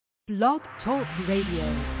Blog Talk Radio.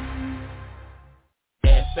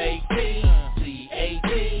 F-A-T-C-A-T,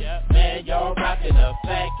 man, y'all rockin' a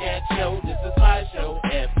Fat Cat show. This is my show.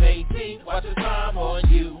 F-A-T, watch the time on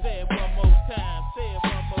you. Say it one more time.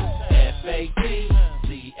 F-A-T-C-A-T,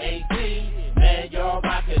 man, y'all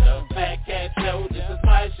rockin' a Fat Cat show. This is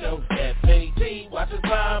my show. F-A-T, watch the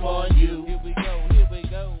time on you. Here we go.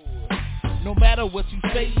 No matter what you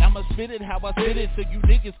say, I'ma spit it how I spit it so you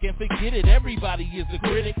niggas can forget it. Everybody is a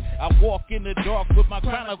critic. I walk in the dark with my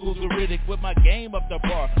chronicles Riddick, with my game up the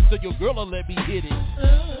bar, so your girl'll let me hit it.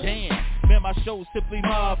 Damn, man, my show's simply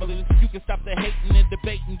marvelous. You can stop the hating and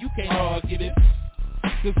debating, you can't argue it.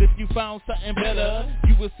 Cause if you found something better,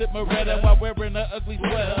 you would sip Moretta while wearing an ugly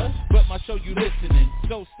sweater. But my show you listening,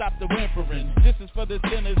 so stop the whimpering. This is for the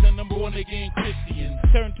sinners and the born again Christians.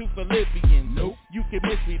 Turn to Philippians, nope, you can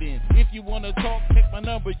miss me then. If you wanna talk, take my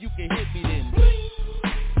number, you can hit me then.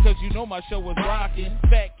 Cause you know my show was rocking.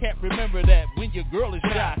 Fat Cat, remember that when your girl is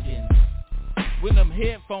shocking. When them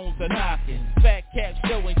headphones are knocking, Fat Cat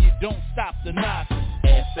show and you don't stop the knocking.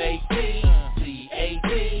 F-A-T-C-A-T,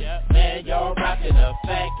 man, y'all rockin' a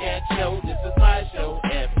Fat Cat show. This is my show.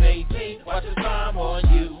 F-A-T, watch the time on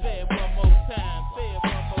you. Say it one more time.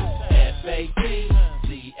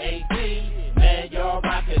 F-A-T-C-A-T, man, y'all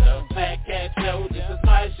rockin' a Fat Cat show. This is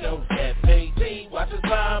my show. F-A-T, watch the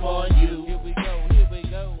time on you. Here we go.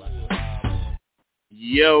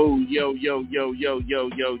 Yo,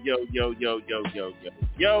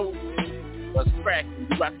 what's cracking?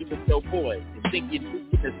 You rockin' with your boy. You think you're doing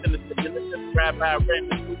the sinister Rabbi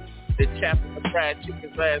Randall, the chapter of fried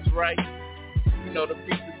chicken's last right? You know, the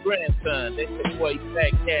preacher's grandson. That's your boy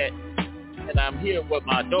Fat Cat. And I'm here with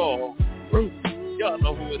my dog, Bruce. Y'all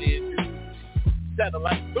know who it is.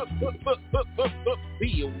 Satellite, Bills,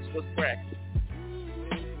 what's cracking?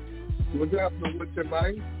 What's happening with your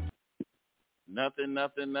mind? Nothing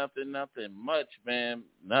much, man.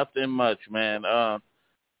 Nothing much, man.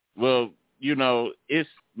 Well, you know, it's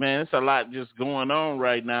a lot just going on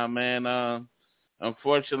right now, man.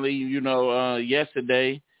 Unfortunately,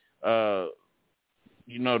 yesterday, is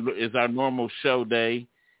our normal show day,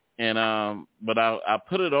 and but I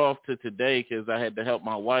put it off to today because I had to help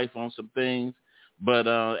my wife on some things. But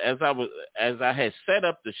as I had set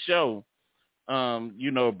up the show,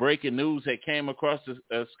 breaking news had came across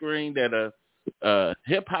the screen that a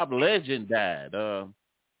hip hop legend died, and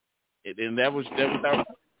that was our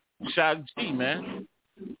Shock G, man.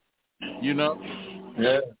 You know,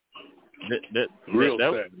 yeah, that real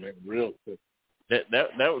sad, man, real sad.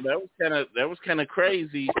 That was kind of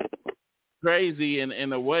crazy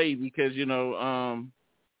in a way because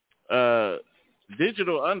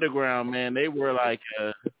Digital Underground, man, they were like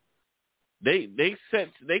they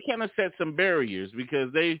kind of set some barriers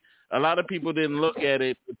because a lot of people didn't look at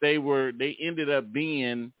it, but they ended up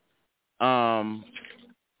being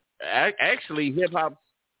actually hip hop's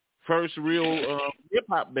first real hip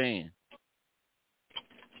hop band.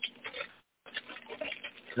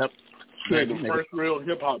 Yep. Yeah, the first real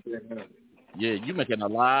hip hop band. Man. Yeah, you making a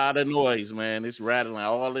lot of noise, man. It's rattling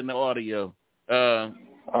all in the audio. Yeah,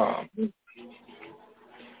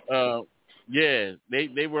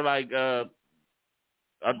 they were like the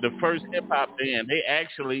first hip hop band. They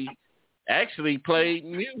actually played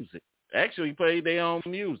music. Actually played their own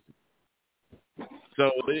music. So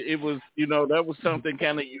it was, that was something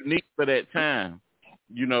kind of unique for that time,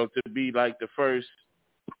 to be like the first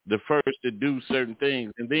to do certain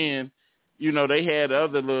things. And then, they had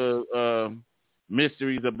other little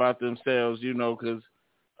mysteries about themselves, because,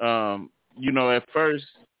 at first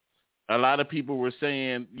a lot of people were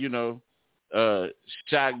saying,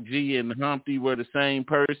 Shock G and Humpty were the same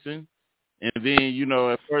person. And then,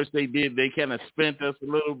 at first they kind of spent us a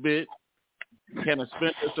little bit. You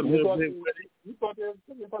thought they were the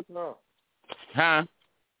same person, huh? Huh?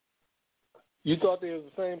 You thought they were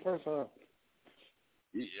the same person,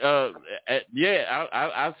 huh? Yeah,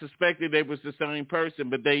 I suspected they was the same person,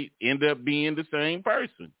 but they end up being the same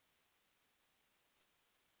person.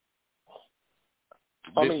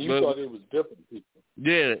 I mean, you thought it was different people.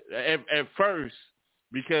 Yeah, at first,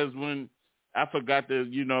 because when I forgot the,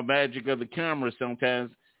 magic of the camera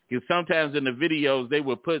sometimes, because sometimes in the videos they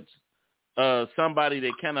would put somebody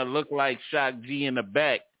that kind of looked like Shock G in the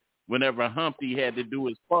back whenever Humpty had to do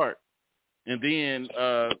his part. And then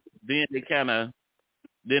they did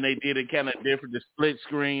it kind of different, the split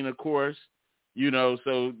screen, of course,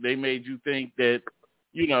 so they made you think that,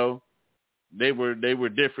 they were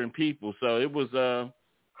different people. So it was a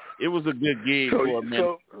good gig for a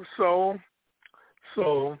minute.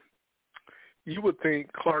 So you would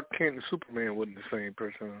think Clark Kent and Superman wasn't the same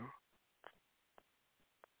person, huh?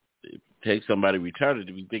 Take somebody retarded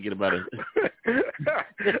to be thinking about it.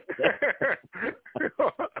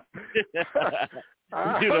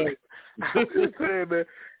 I'm just saying that.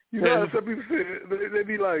 You know how some people say, they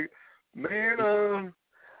be like, man,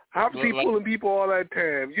 how be pulling people all that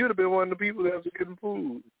time? You'd have been one of the people that was getting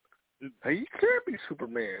food. Hey, you can't be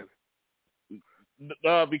Superman.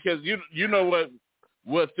 Because you know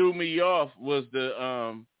what threw me off was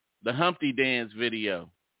the Humpty Dance video.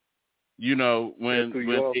 You know when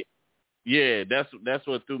that's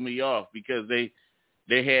what threw me off, because they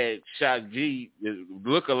had Shock G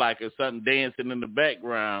look-alike or something dancing in the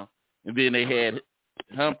background, and then they had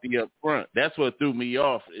Humpty up front. That's what threw me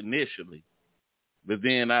off initially. But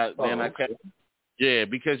then I kept,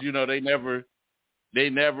 because you know they never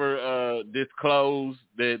disclosed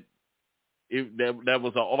that that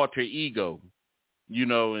was an alter ego, you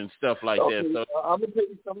know, and stuff like that. So I'm gonna tell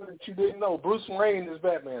you something that you didn't know. Bruce Wayne is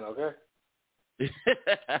Batman, okay?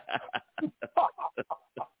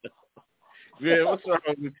 Yeah, what's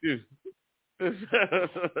wrong with you?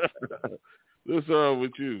 What's wrong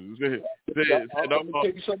with you? I'm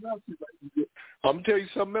gonna tell you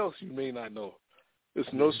something else you may not know.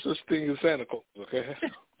 There's no such thing as Santa Claus, okay?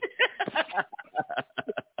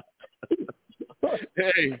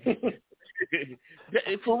 Hey,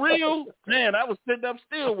 for real, man, I was sitting up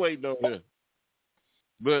still waiting on him.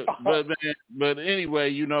 But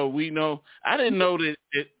anyway, you know, I didn't know that.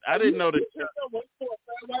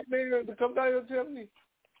 White man to come down here and tell me.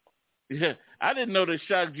 Yeah, I didn't know that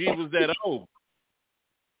Shock G was that old.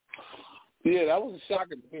 Yeah, that was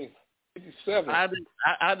shocking to me. 57. I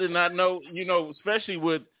did not know, you know, especially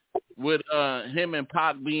with him and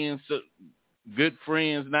Pac being so good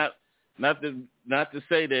friends. Not to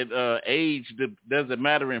say that age doesn't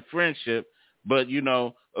matter in friendship, but you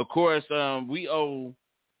know, of course, we owe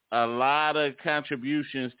a lot of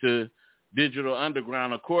contributions to Digital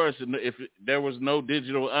Underground. Of course, if there was no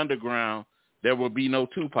Digital Underground, there would be no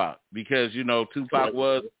Tupac, because you know Tupac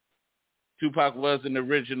was an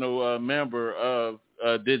original member of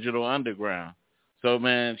Digital Underground. So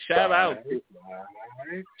man, shout out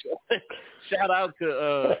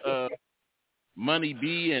to Money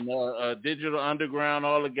B and Digital Underground,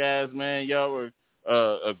 all the guys, man. Y'all were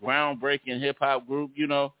a groundbreaking hip hop group. You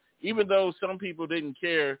know, even though some people didn't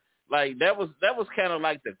care, like that was kind of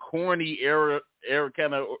like the corny era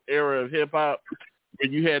of hip hop, where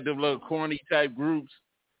you had them little corny type groups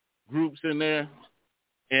in there.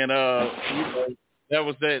 And you know, that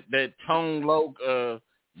was that Tone Loc,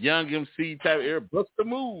 Young MC type era, Busta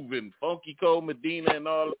Move and Funky Cole Medina and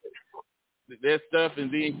all that stuff. And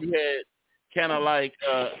then you had kind of like,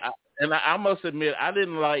 I must admit, I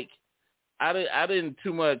didn't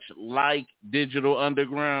too much like Digital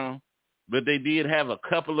Underground, but they did have a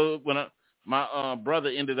couple of, my brother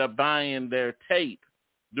ended up buying their tape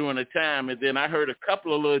during the time, and then I heard a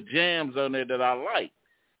couple of little jams on there that I liked.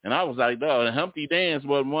 And I was like, no, and Humpty Dance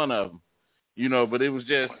wasn't one of them, you know, but it was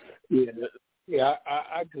just. Yeah,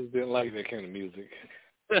 I just didn't like that kind of music.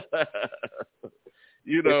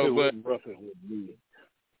 You know,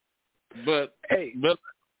 but.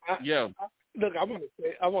 Yeah. Look, I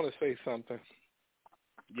want to say something.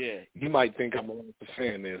 Yeah. You might think I'm alone for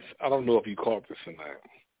saying this. I don't know if you caught this or not.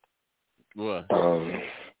 What?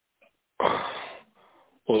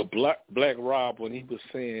 Well, Black Rob, when he was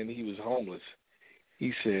saying he was homeless,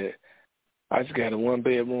 he said, I just got a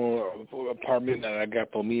 1-bedroom apartment that I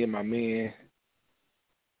got for me and my man.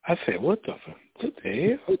 I said, what the hell?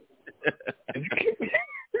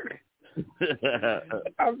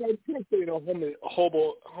 I'm not saying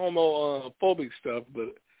homophobic stuff,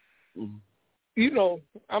 but you know,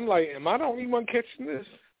 I'm like, am I the only one catching this?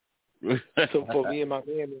 So for me and my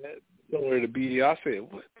man, somewhere to be, I said,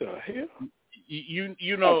 what the hell? You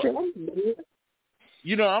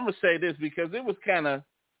know, I'm gonna say this because it was kind of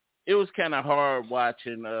hard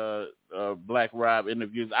watching Black Rob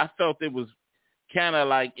interviews. I felt it was kind of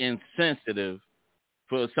like insensitive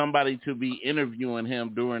for somebody to be interviewing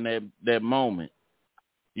him during that moment.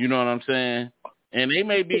 You know what I'm saying? And they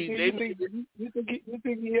may be. You think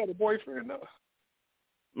he had a boyfriend though?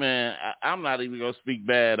 Man, I'm not even gonna speak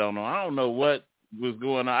bad on him. I don't know what was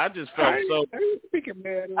going on. I just felt I ain't speaking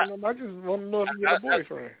bad on him. I just want to know if he had a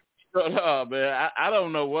boyfriend. No, man, I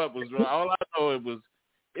don't know what was wrong. All I know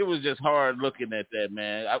it was just hard looking at that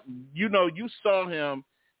man. You know, you saw him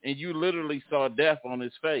and you literally saw death on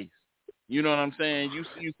his face. You know what I'm saying? You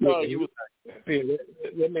saw he was like,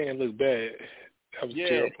 that man looked bad. That was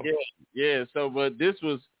terrible. Yeah. So, but this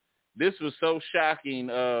was so shocking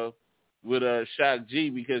with Shock G,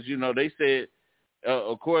 because you know they said,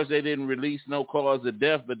 of course they didn't release no cause of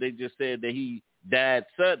death, but they just said that he died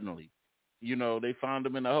suddenly. You know, they found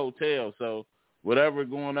him in a hotel. So whatever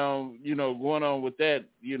going on with that,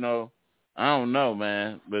 you know, I don't know,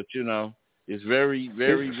 man. But, you know, it's very,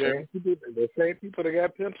 very, very. The same people that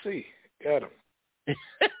got Pimp C. Got him.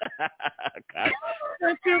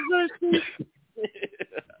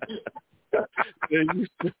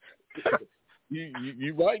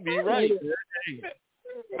 You might be right.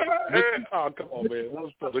 Oh, come on, man.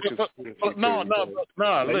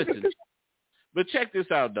 No, listen. But check this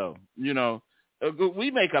out, though. You know, we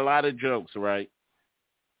make a lot of jokes, right?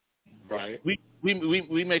 Right. We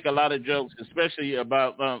make a lot of jokes, especially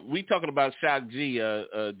about we talking about Shock G,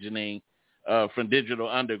 Janine, from Digital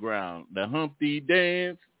Underground, the Humpty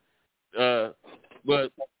Dance. But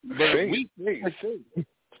we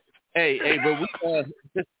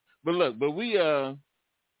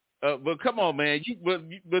come on, man.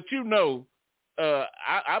 You know,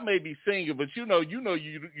 I may be singing, but you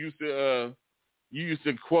used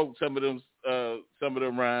to quote some of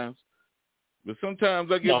them rhymes. But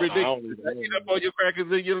sometimes I get ridiculous. I get up on your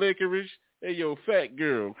crackers and your licorice. Hey, yo, fat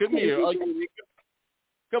girl, come here.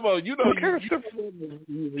 Come on, you know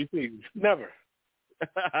you repeat. Never.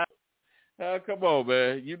 Come on,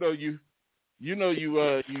 man. You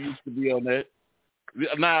used to be on that.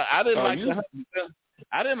 Now I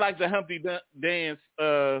didn't like the Humpty Dance.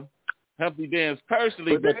 Humpty Dance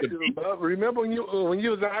personally, but remember when you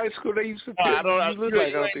was in high school, they used to look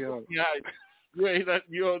like Humpty.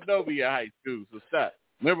 You don't know me in high school, so stop.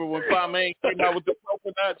 Remember when Kwame came out with the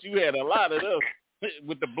coconuts? You had a lot of them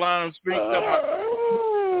with the blonde streaks.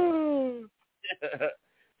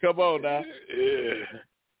 Come on now.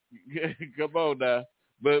 Come on now.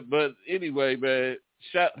 But anyway, man,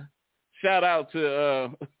 shout out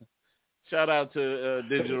to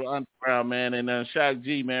Digital Underground, man, and Shock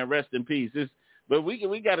G, man, rest in peace. But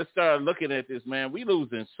we got to start looking at this, man. We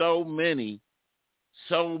losing so many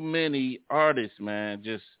artists, man,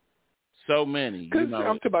 just so many. You know?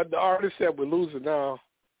 I'm talking about the artists that we're losing now.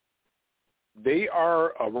 They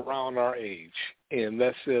are around our age, and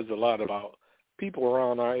that says a lot about people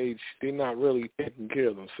around our age. They're not really taking care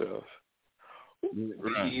of themselves.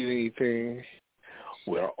 Right. We eat anything.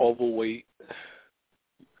 We're overweight.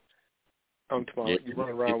 I'm talking about you run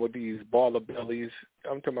around with these baller bellies.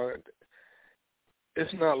 I'm talking about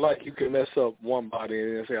it's not like you can mess up one body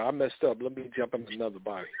and say, I messed up, let me jump in another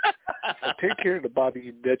body. So take care of the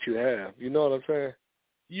body that you have. You know what I'm saying?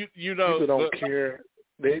 You know, people don't care.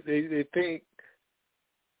 They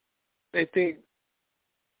think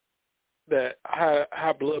that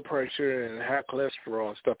high blood pressure and high cholesterol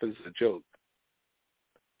and stuff is a joke.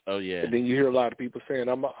 Oh yeah. And then you hear a lot of people saying,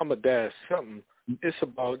 I'm a dash something. It's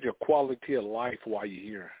about your quality of life while you're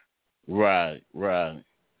here. Right.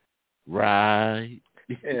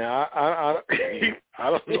 And I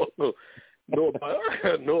don't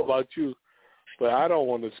know about you, but I don't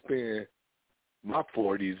want to spend my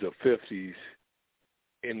 40s or 50s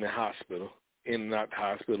in the hospital, in and out the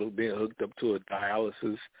hospital, being hooked up to a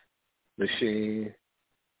dialysis machine.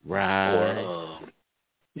 Right. Or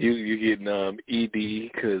you getting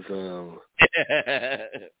ED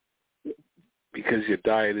because your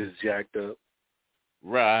diet is jacked up.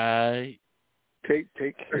 Right. Take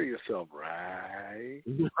care of yourself, right?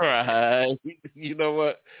 Right. You know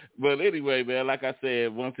what? But anyway, man, like I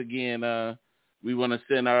said, once again, we want to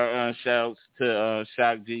send our shouts to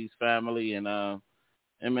Shock G's family and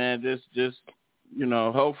man, just you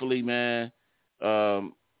know, hopefully, man,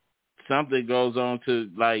 something goes on to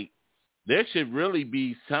like there should really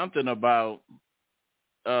be something about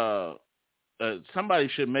somebody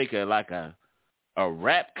should make a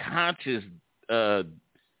rap conscious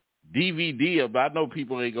DVD about. I know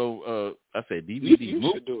people ain't go. I said DVD.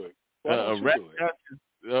 You should do it.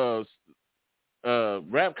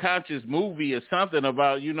 Rap conscious movie or something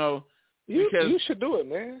about you should do it,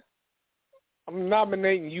 man. I'm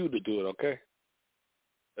nominating you to do it, okay?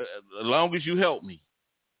 As long as you help me.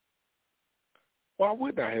 Why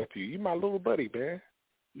wouldn't I help you? You my little buddy, man.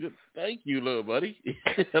 Thank you, little buddy.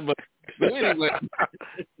 but anyway.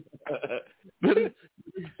 But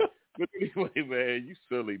anyway, man, you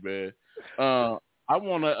silly, man. I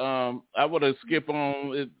wanna skip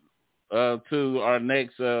on to our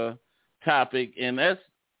next topic, and that's,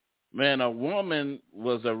 man, a woman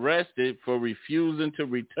was arrested for refusing to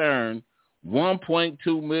return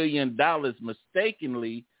 $1.2 million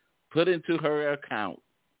mistakenly put into her account.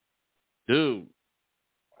 Dude.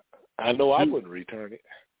 I know I wouldn't return it.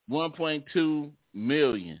 $1.2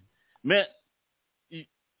 million. Man,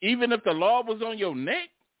 even if the law was on your neck?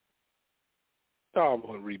 No, I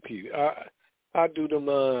wouldn't repeat it. I do them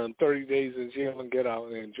 30 days in jail and get out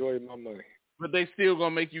and enjoy my money. But they still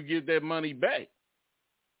going to make you give that money back.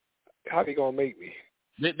 How they gonna make me?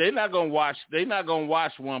 They're not gonna watch. They're not gonna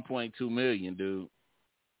watch 1.2 million, dude.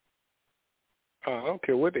 I don't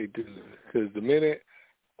care what they do, because the minute,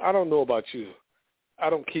 I don't know about you, I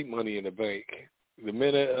don't keep money in the bank. The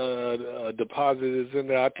minute a deposit is in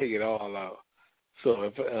there, I take it all out. So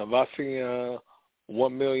if I see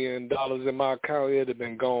 $1 million in my account, it'd have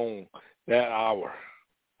been gone that hour.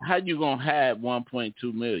 How you gonna have 1.2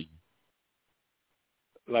 million?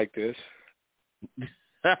 Like this.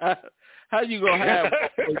 How you gonna have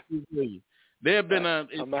 1.2 million? There have been I'm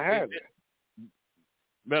gonna have it.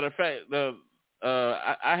 Matter of fact,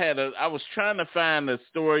 I was trying to find a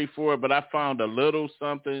story for it, but I found a little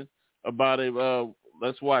something about it.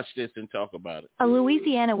 Let's watch this and talk about it. A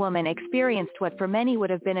Louisiana woman experienced what for many would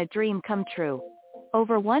have been a dream come true.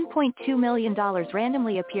 Over $1.2 million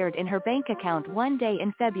randomly appeared in her bank account one day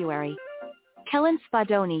in February. Kellen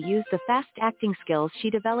Spadoni used the fast-acting skills she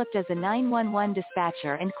developed as a 911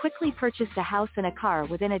 dispatcher and quickly purchased a house and a car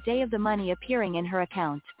within a day of the money appearing in her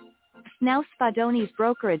account. Now Spadoni's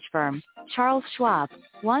brokerage firm, Charles Schwab,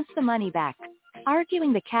 wants the money back,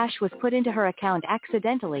 arguing the cash was put into her account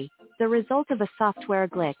accidentally, the result of a software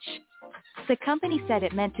glitch. The company said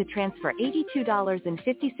it meant to transfer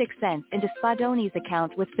 $82.56 into Spadoni's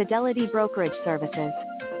account with Fidelity Brokerage Services.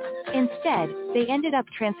 Instead, they ended up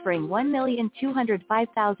transferring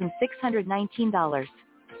 $1,205,619.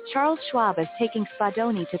 Charles Schwab is taking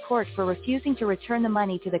Spadoni to court for refusing to return the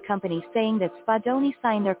money to the company, saying that Spadoni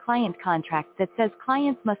signed their client contract that says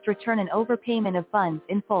clients must return an overpayment of funds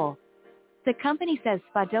in full. The company says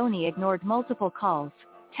Spadoni ignored multiple calls,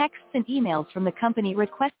 texts and emails from the company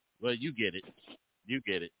requesting. Well, you get it. You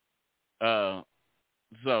get it. So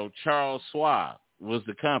Charles Schwab was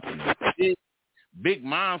the company. Big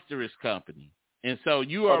monstrous company. And so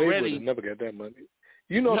you already... They never got that money.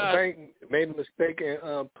 You know, the bank made a mistake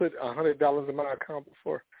and put $100 in my account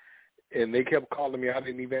before, and they kept calling me. I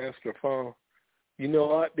didn't even answer the phone. You know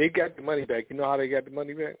what? They got the money back. You know how they got the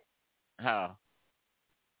money back? How?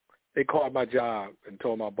 They called my job and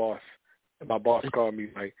told my boss, and my boss called me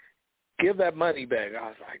like, give that money back. I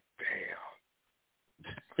was like,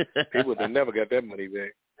 damn. They would have never got that money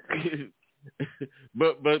back.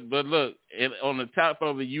 But look, on the top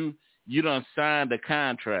of it, you done signed the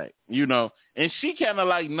contract, you know, and she kind of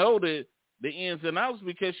like know the ins and outs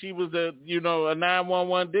because she was a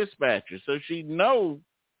 911 dispatcher, so she know,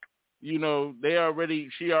 you know,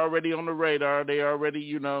 she already on the radar, they already,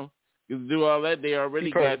 you know, do all that, they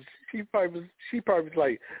already she probably was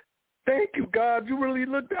like, thank you, God, you really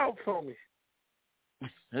looked out for me.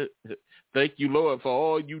 Thank you, Lord, for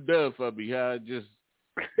all you done for me. I just,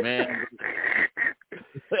 man.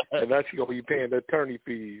 And now she's going to be paying the attorney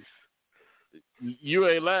fees. You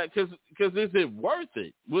ain't lying, because is it worth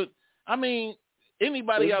it? I mean,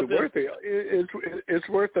 anybody out there? It's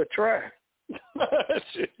worth a try.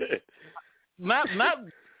 Not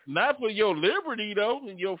for your liberty, though,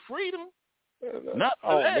 and your freedom. Not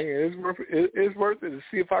for that. Man, it's worth it to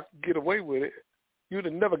see if I can get away with it. You'd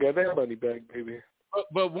have never got that money back, baby.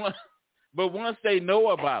 But once they know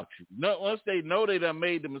about you, once they know they done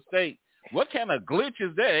made the mistake, what kind of glitch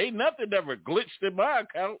is that? Ain't nothing ever glitched in my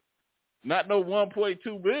account. Not no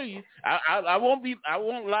 1.2 billion. I won't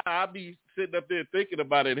lie. I'll be sitting up there thinking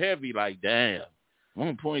about it heavy, like, damn,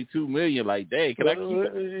 1.2 million, like, dang, can I keep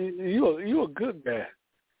it? You a good man.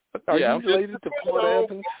 Are you related to Florida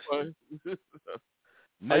Evans?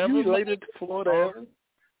 Are you related to Florida Evans?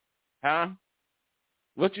 Huh?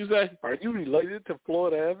 What you say? Are you related to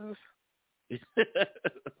Florida Evans? Give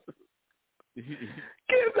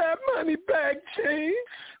that money back, James.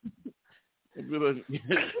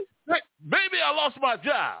 Baby, I lost my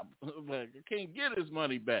job. I can't get his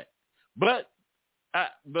money back. But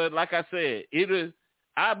like I said,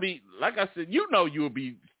 like I said, you know, you'll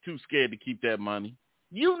be too scared to keep that money.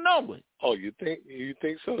 You know it. Oh, you think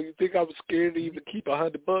so? You think I was scared to even keep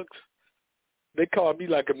 $100? They called me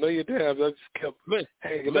like a million times. I just kept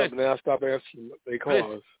hanging up, and then I stopped answering their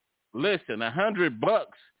calls. Listen, $100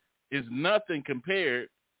 is nothing compared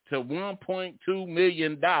to $1.2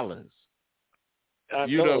 million. I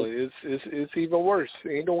know. It's even worse.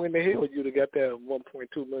 Ain't no way in the hell you'd have got that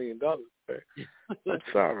 $1.2 million back. I'm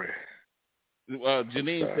sorry.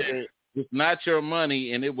 Janine said, it's not your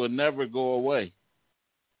money, and it will never go away.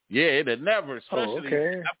 Yeah, it'll never. Especially,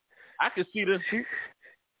 okay. I can see this.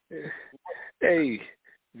 Hey,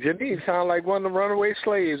 Janine sounded like one of the runaway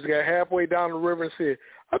slaves. Got halfway down the river and said,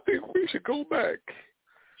 I think we should go back.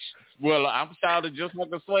 Well, I'm sounding just like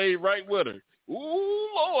a slave right with her. Ooh,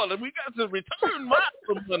 Lord, we got to return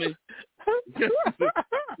some money.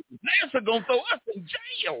 NASA going to throw us in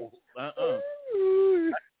jail.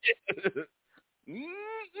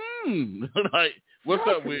 Like, what's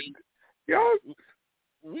up, Will? Y'all,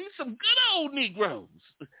 we some good old Negroes.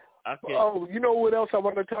 I can't. Oh, you know what else I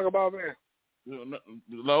want to talk about, man?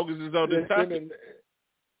 Logan is on the topic.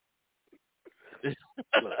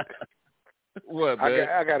 Look, what, man?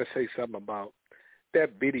 I got to say something about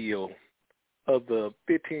that video of the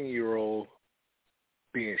 15-year-old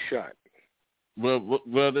being shot. Well,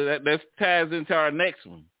 that ties into our next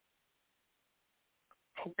one.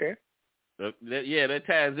 Okay. That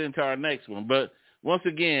ties into our next one. But once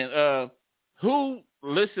again, who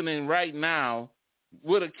listening right now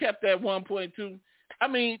would have kept that 1.2? I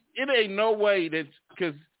mean, it ain't no way that,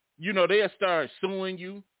 because, you know, they'll start suing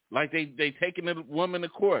you like they taking the woman to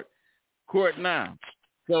court now.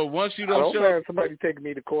 So once you don't show mind somebody taking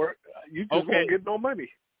me to court, you just won't get no money.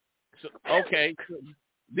 So, okay,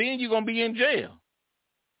 then you're gonna be in jail.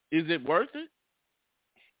 Is it worth it?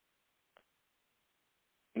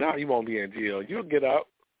 No, you won't be in jail. You'll get out.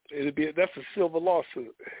 That's a civil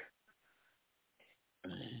lawsuit.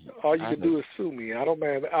 All you can do is sue me. I don't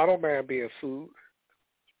mind being sued.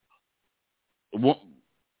 Well,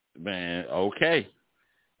 man, okay,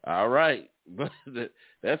 all right, but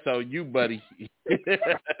that's on you, buddy.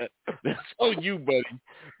 That's on you, buddy.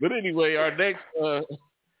 But anyway, our next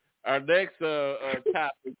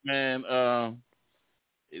topic, man.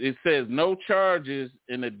 It says no charges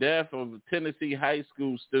in the death of a Tennessee high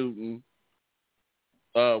school student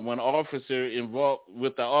when the officer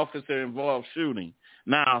involved shooting.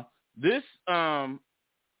 Now, this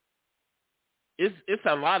it's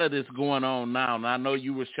a lot of this going on now, and I know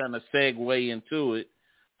you was trying to segue into it,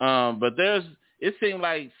 but it seemed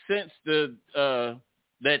like since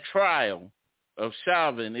that trial of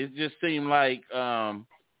Chauvin, it just seemed like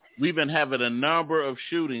we've been having a number of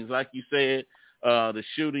shootings, like you said. The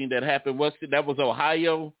shooting that happened, that was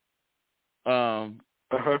Ohio? So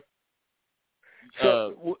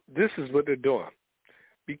this is what they're doing.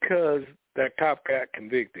 Because that cop got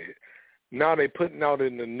convicted, now they're putting out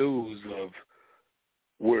in the news of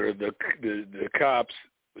where the cops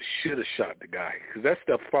should have shot the guy. Because that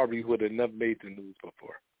stuff probably would have never made the news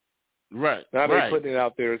before. Right. Now they're putting it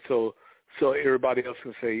out there so everybody else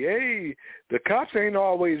can say, hey, the cops ain't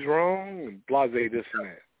always wrong, and blase this and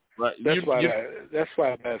that. Right. That's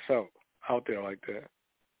why that's out there like that.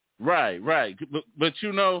 Right. But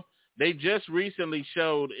you know, they just recently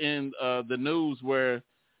showed in the news where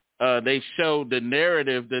they showed the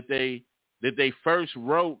narrative that they first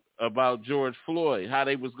wrote about George Floyd, how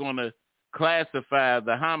they was going to classify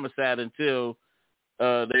the homicide until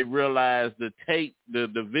they realized the tape, the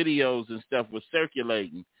videos and stuff was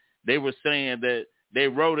circulating. They were saying that they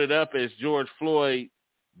wrote it up as George Floyd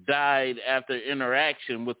died after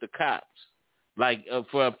interaction with the cops, like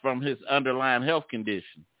from his underlying health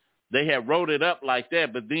condition. They had wrote it up like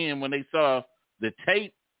that, but then when they saw the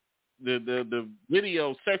tape, the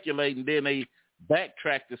video circulating, then they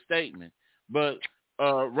backtracked the statement. But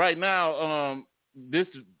right now,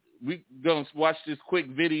 we gonna watch this quick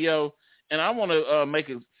video, and I want to make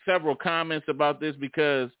several comments about this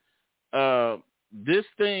because this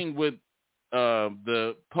thing with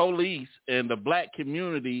the police and the black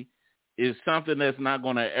community is something that's not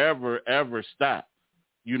going to ever stop,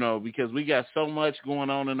 you know, because we got so much going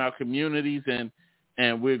on in our communities,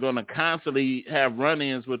 and we're going to constantly have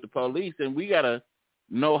run-ins with the police, and we got to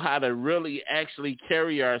know how to really actually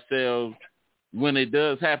carry ourselves when it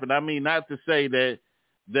does happen. I mean, not to say that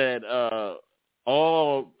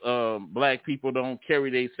all black people don't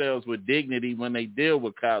carry themselves with dignity when they deal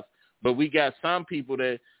with cops, but we got some people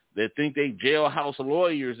that think they jailhouse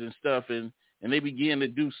lawyers and stuff, and they begin to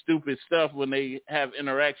do stupid stuff when they have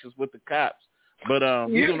interactions with the cops. But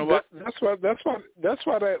that's why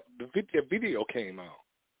that video came out.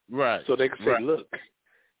 Right. So they can say, look,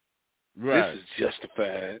 right, this is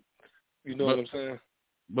justified. You know what I'm saying?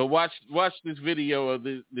 But watch this video of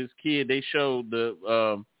this kid. They showed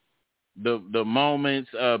the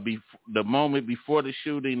moments the moment before the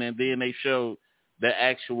shooting, and then they showed the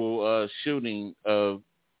actual shooting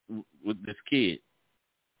with this kid.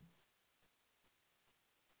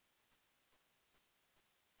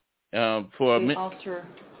 For Officer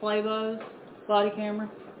Claybo's body camera.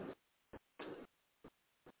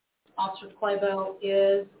 Officer Claybo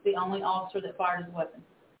is the only officer that fired his weapon.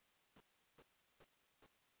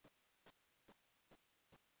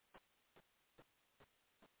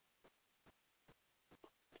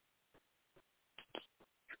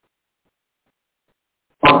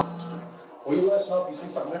 Will you let us know if you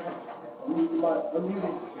see something different?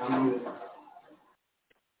 I'm muted.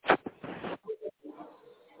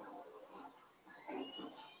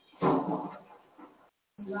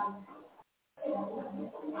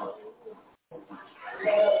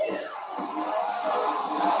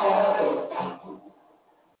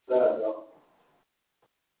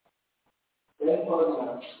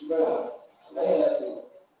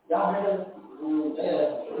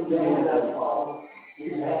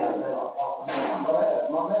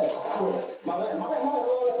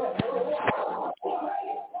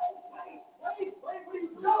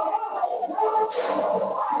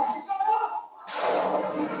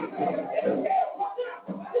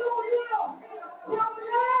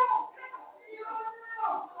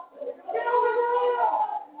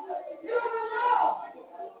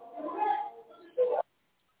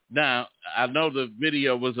 Now, I know the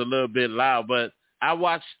video was a little bit loud, but I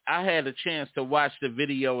had a chance to watch the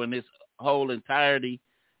video in its whole entirety.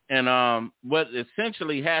 And what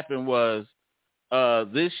essentially happened was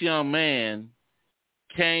this young man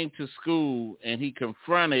came to school and he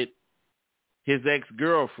confronted his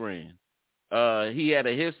ex-girlfriend. He had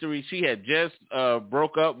a history. She had just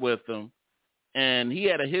broke up with him, and he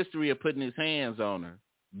had a history of putting his hands on her,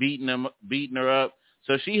 beating her up.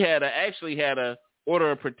 So she actually had a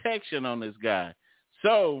order of protection on this guy.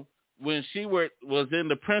 So when she was in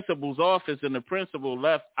the principal's office and the principal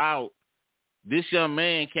left out, this young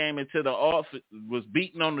man came into the office, was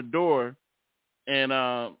beating on the door, and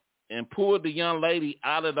pulled the young lady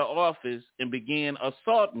out of the office and began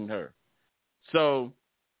assaulting her. So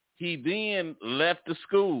he then left the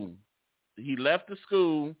school.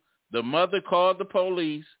 The mother called the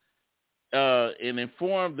police and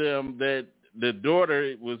informed them that the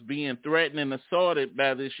daughter was being threatened and assaulted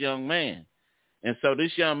by this young man. And so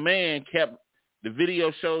this young man the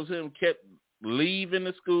video shows him kept leaving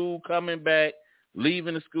the school, coming back,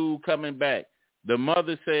 leaving the school, coming back. The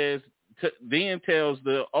mother then tells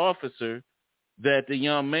the officer that the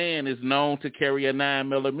young man is known to carry a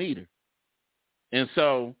 9mm. And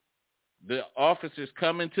so the officers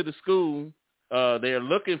come into the school. They're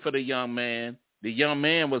looking for the young man. The young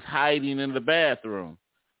man was hiding in the bathroom.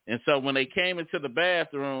 And so when they came into the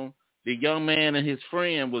bathroom, the young man and his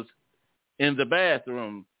friend was in the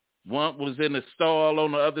bathroom. One was in the stall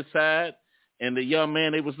on the other side, and the young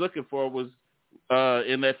man they was looking for was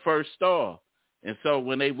in that first stall. And so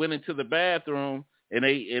when they went into the bathroom and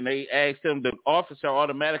they asked him, the officer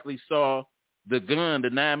automatically saw the gun, the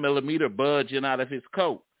 9mm, budging out of his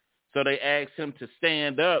coat. So they asked him to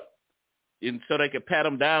stand up, and so they could pat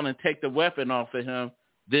him down and take the weapon off of him.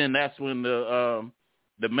 Then that's when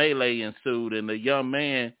the melee ensued, and the young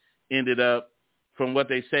man ended up, from what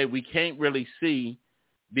they say, we can't really see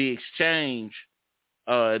the exchange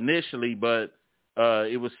initially, but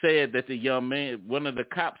it was said that the young man, one of the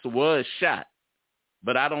cops, was shot.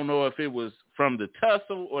 But I don't know if it was from the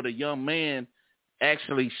tussle or the young man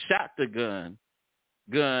actually shot the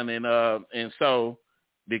gun, and so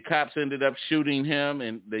the cops ended up shooting him,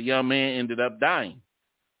 and the young man ended up dying.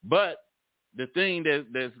 But the thing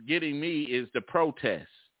that's getting me is the protest.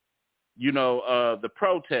 The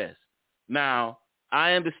protest. Now,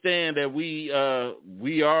 I understand that we are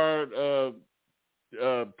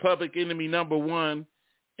public enemy number one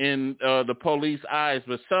in the police eyes,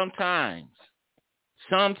 but sometimes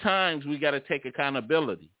we got to take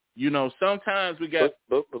accountability. Sometimes we got.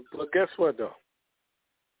 But guess what though?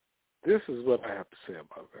 This is what I have to say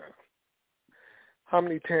about that. How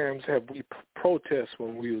many times have we protested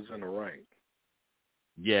when we was in the ring?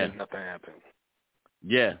 Yeah. And nothing happened.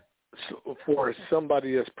 Yeah. So for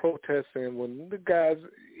somebody that's protesting, when the guy's,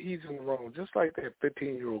 he's in the wrong, just like that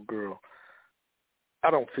 15-year-old girl,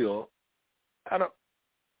 I feel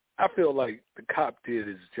like the cop did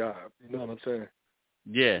his job. You know what I'm saying?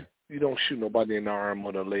 Yeah. You don't shoot nobody in the arm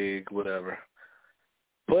or the leg, whatever.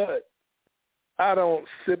 But I don't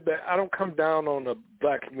sit back. I don't come down on the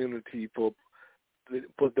black community for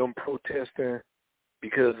them protesting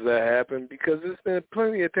because that happened. Because there's been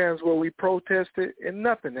plenty of times where we protested and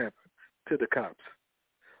nothing happened to the cops.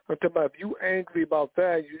 I'm talking about if you angry about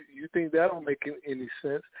that, you think that don't make any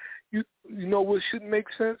sense. You know what shouldn't make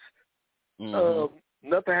sense? Mm-hmm.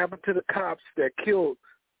 Nothing happened to the cops that killed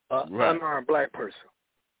an unarmed black person.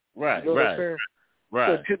 Right, you know what I'm saying?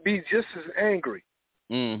 Right. So to be just as angry.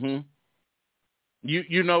 Mm-hmm.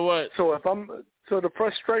 You know what? So the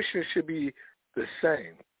frustration should be the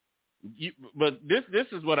same. But this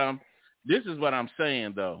is what I'm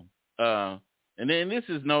saying though, and then this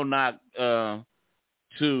is no knock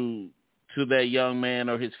to that young man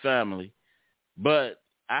or his family, but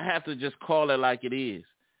I have to just call it like it is.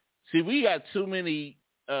 See, we got too many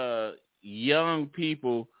young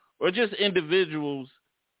people or just individuals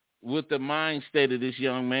with the mind state of this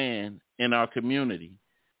young man in our community,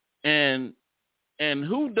 and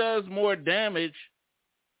who does more damage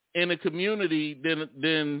in the community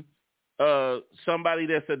than somebody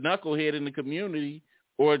that's a knucklehead in the community,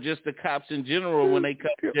 or just the cops in general when they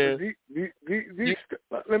come there.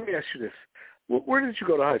 Let me ask you this. Where did you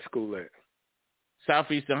go to high school at?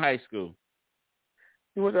 Southeastern High School.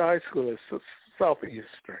 You went to high school at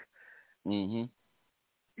Southeastern. Mm-hmm.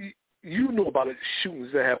 You know about the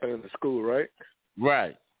shootings that happened in the school, right?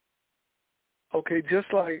 Right. Okay,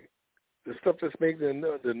 just like the stuff that's making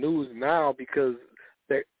the news now because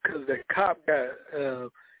that cop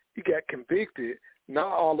got convicted. Now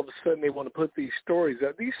all of a sudden they want to put these stories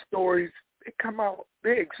out. These stories, they come out,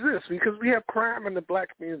 they exist because we have crime in the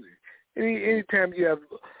black community. Anytime you have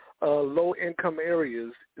low income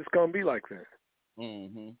areas, it's gonna be like that.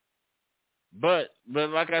 Mm-hmm. But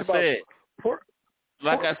like I said, poor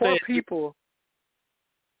people.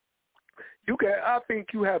 I think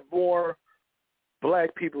you have more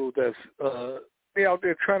black people that's they out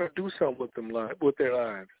there trying to do something with their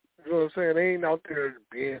lives. You know what I'm saying? They ain't out there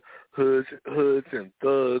being hoods and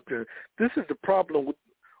thugs. And this is the problem with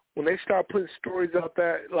when they start putting stories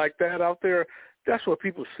like that out there. That's what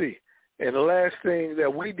people see. And the last thing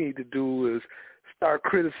that we need to do is start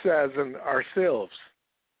criticizing ourselves.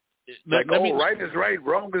 Right is right,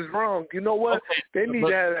 wrong is wrong. You know what? Okay, they need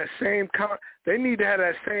to have that same. They need to have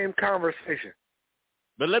that same conversation.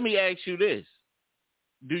 But let me ask you this: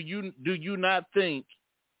 Do you not think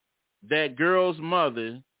that girl's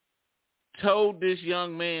mother told this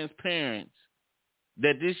young man's parents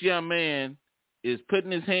that this young man is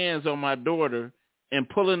putting his hands on my daughter and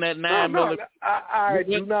pulling that 9mm? I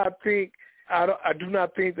do not think. I do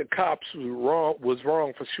not think the cops was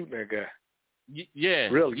wrong for shooting that guy. Yeah,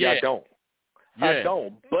 really, yeah. I don't. Yeah. I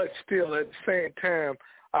don't. But still, at the same time,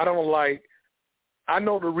 I don't like. I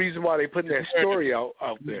know the reason why they putting that story out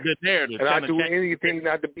there. The narrative, and I do anything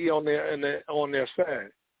not to be on their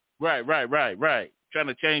side. Right. Trying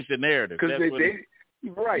to change the narrative. Because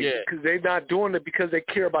because they're not doing it because they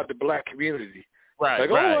care about the black community. Right.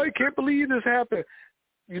 Like, right. I can't believe this happened.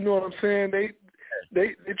 You know what I'm saying?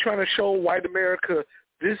 They're trying to show white America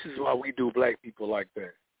this is why we do black people like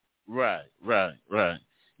that. Right.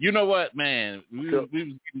 You know what, man? We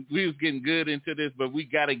was getting good into this, but we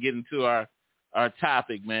got to get into our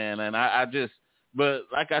topic, man. And but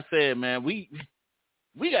like I said, man, we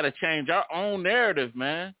got to change our own narrative,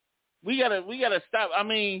 man. We gotta stop. I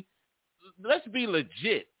mean, let's be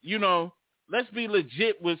legit. You know, let's be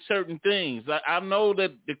legit with certain things. I know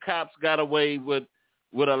that the cops got away with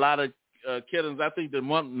a lot of killings. I think the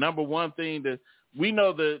number one thing that we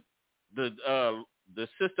know the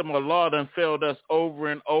system of law done failed us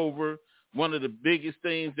over and over. One of the biggest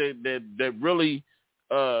things that really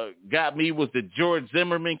got me was the George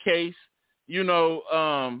Zimmerman case, you know,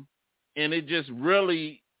 and it just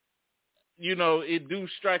really, you know, it do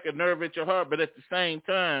strike a nerve at your heart. But at the same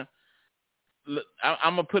time,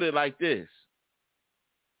 I'm going to put it like this.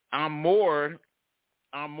 I'm more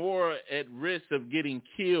at risk of getting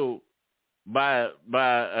killed by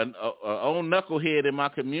an old knucklehead in my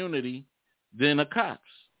community than the cops.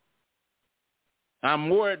 I'm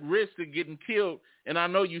more at risk of getting killed, and I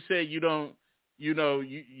know you said you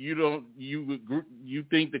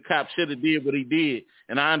think the cops should have did what he did,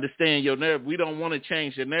 and I understand your narrative. We don't want to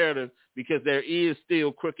change the narrative because there is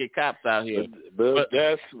still crooked cops out here. But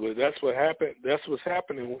that's what happened. That's what's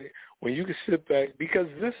happening when you can sit back, because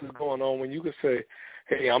this is going on when you can say,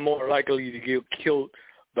 "Hey, I'm more likely to get killed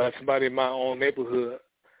by somebody in my own neighborhood."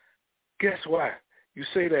 Guess why? You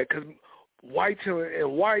say that because whites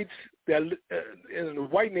that in the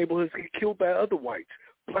white neighborhoods get killed by other whites.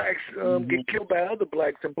 Blacks get killed by other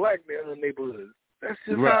blacks in black neighborhoods. That's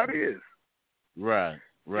just how it is. Right.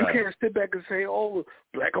 You can't sit back and say, "Oh,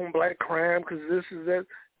 black on black crime," because this is that.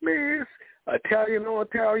 Man, it's Italian on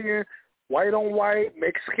Italian, white on white,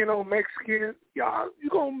 Mexican on Mexican. Y'all, you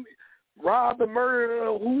gonna rob and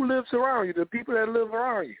murder who lives around you, the people that live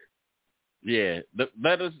around you. Yeah.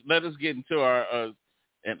 Let us get into our.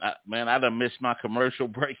 I done missed my commercial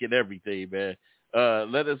break and everything, man.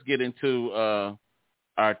 Let us get into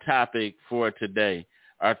our topic for today.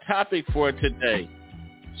 Our topic for today: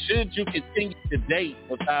 should you continue to date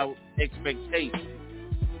without expectations?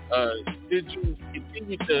 Should you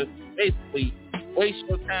continue to basically waste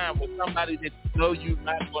your time with somebody that you know you're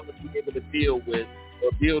not going to be able to deal with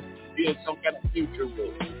or build some kind of future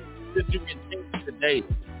with? Should you continue to date?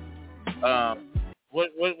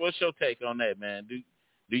 What's your take on that, man?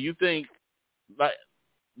 Do you think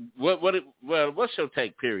what's your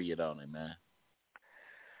take period on it, man?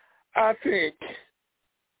 I think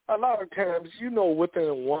a lot of times,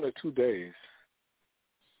 within 1 or 2 days,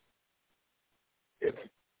 if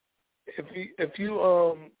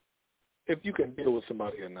you can deal with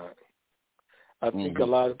somebody or not. I think a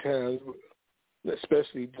lot of times,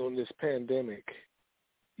 especially during this pandemic,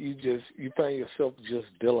 you find yourself just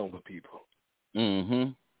dealing with people.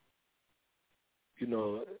 Mm-hmm.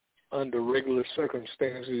 under regular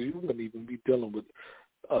circumstances, you wouldn't even be dealing with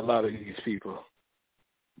a lot of these people.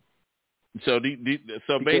 So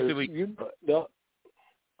basically, the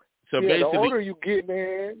older you get,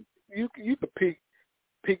 man, you can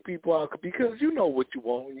pick people out because you know what you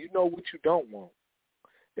want and you know what you don't want.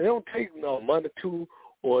 It don't take a month or two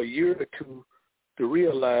or a year or two to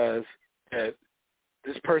realize that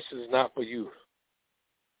this person is not for you.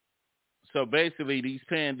 So basically, these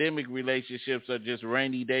pandemic relationships are just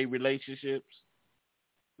rainy day relationships.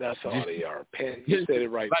 That's all they are. You said it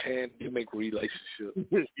right. Pandemic relationships.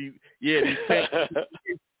 Yeah,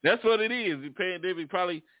 that's what it is. The pandemic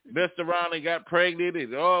probably messed around and got pregnant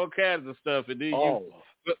and all kinds of stuff. And then you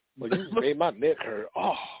made my neck hurt.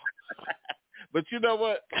 Oh. But you know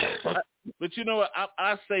what?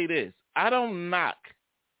 I say this. I don't knock,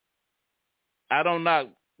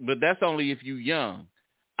 but that's only if you're young.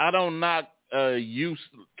 I don't knock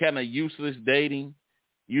kind of useless dating.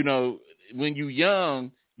 When you're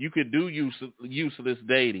young, you could do useless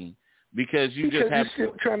dating because you just have you're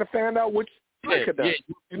still trying to find out what you like or not. Yeah,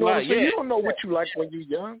 you know what I'm saying? You don't know what you like when you're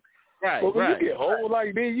young. Right. But when you get old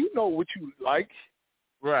like that, you know what you like.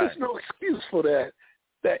 Right. There's no excuse for that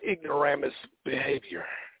ignoramus behavior.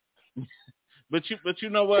 But you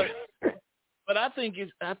know what? But I think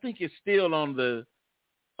it's still on the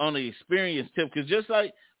experience tip, because just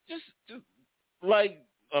like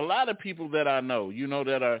a lot of people that I know,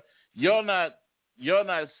 that are you're not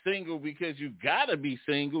single because you gotta be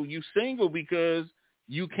single. You single because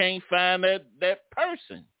you can't find that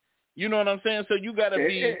person. You know what I'm saying? So you gotta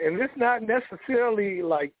be, and it's not necessarily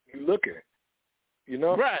like you looking.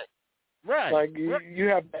 Right. Like you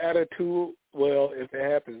have the attitude. Well, if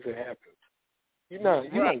it happens, it happens. You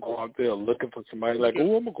don't go out there looking for somebody like,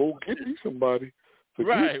 oh, I'm gonna go get me somebody.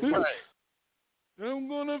 Right. I'm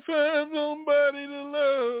gonna find somebody to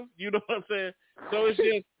love. You know what I'm saying? So it's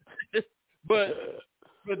just, but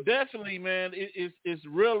definitely, man, it's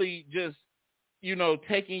really just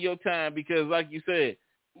taking your time, because, like you said,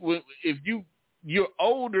 if you're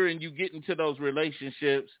older and you get into those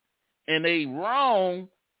relationships and they wrong,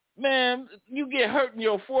 man, you get hurt in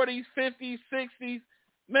your 40s, 50s, 60s.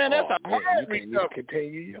 Man, that's a hard recovery. You can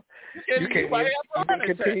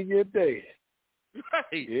continue your day.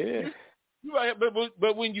 Right. Yeah. Right.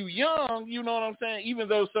 But when you're young, you know what I'm saying? Even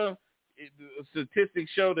though some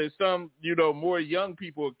statistics show that some, more young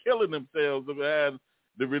people are killing themselves of having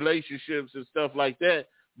the relationships and stuff like that,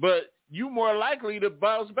 but you more likely to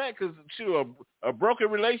bounce back, because a broken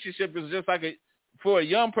relationship is just like for a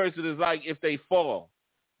young person, is like if they fall.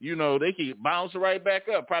 They can bounce right back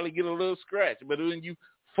up, probably get a little scratch. But when you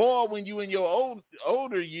fall, when you in your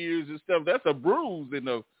older years and stuff, that's a bruise and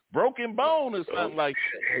a broken bone or something like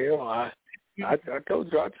that. Hell, I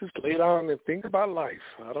told you, I just lay down and think about life.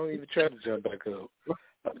 I don't even try to jump back up.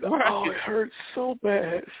 Right. Oh, it hurts so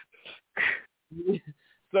bad.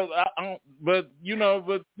 So but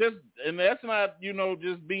this, and that's not,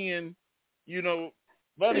 just being,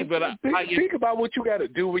 funny. But think about what you got to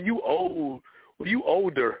do when you old. When you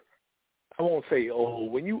older, I won't say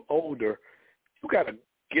old. When you older, you got to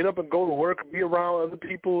get up and go to work and be around other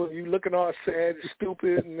people, and you looking all sad and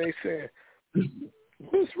stupid, and they say,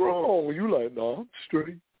 "What's wrong?" You like, "No, I'm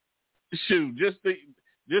straight." Shoot, just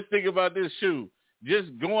think about this. Shoot,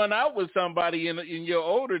 just going out with somebody in your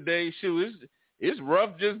older days, shoot, it's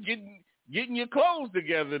rough just getting your clothes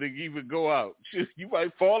together to even go out. Shoot, you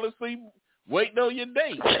might fall asleep waiting on your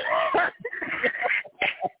date.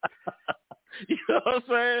 You know what I'm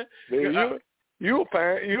saying? Man, you'll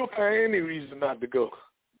find any reason not to go.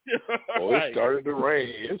 Oh, it started to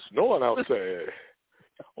rain. It's snowing outside.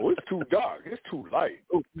 Oh, it's too dark. It's too light.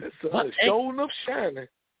 The sun is showing up shining.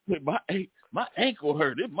 My ankle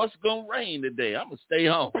hurt. It must gonna rain today. I'm gonna stay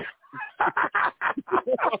home.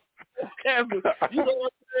 You know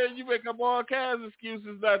what I'm saying? You make up all kinds of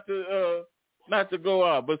excuses not to go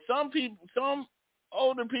out. But some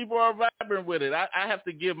older people are vibrant with it. I have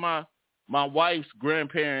to give my wife's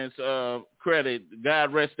grandparents credit.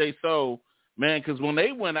 God rest their soul, man. Because when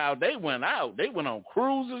they went out. They went on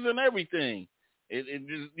cruises and everything. It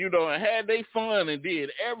just, and had they fun and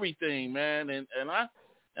did everything, man. And I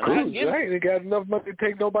ain't got enough money to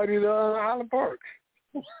take nobody to Island Park.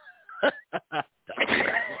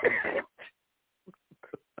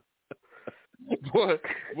 But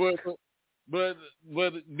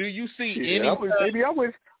do you see any? Maybe I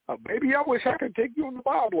wish I could take you on the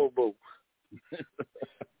Bible boat.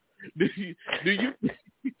 Do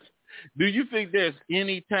you think there's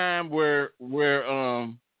any time where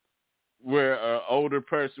an older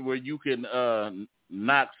person, where you can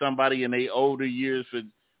knock somebody in their older years for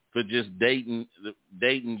just dating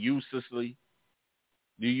uselessly?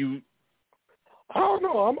 Do you? I don't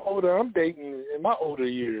know. I'm older. I'm dating in my older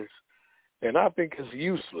years, and I think it's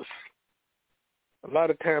useless. A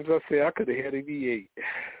lot of times I say I could have had a V8.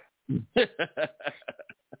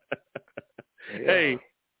 Hey,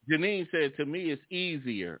 Janine said, to me it's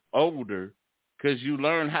easier, older, because you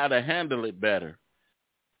learn how to handle it better.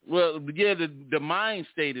 Well, yeah, the mind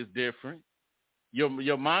state is different.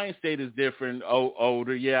 Your mind state is different,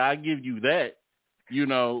 older. Yeah, I give you that. You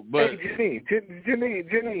know, but... Hey,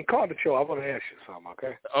 Janine, call the show. I want to ask you something,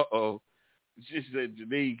 okay? Uh-oh. She said,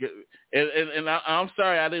 Janine, and I'm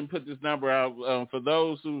sorry I didn't put this number out. For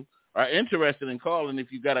those who are interested in calling,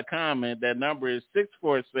 if you got a comment, that number is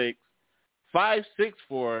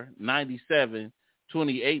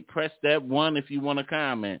 646-564-9728. Press that 1 if you want to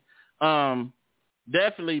comment.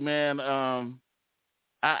 Definitely, man.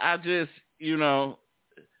 I just, you know,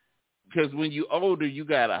 because when you older, you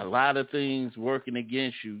got a lot of things working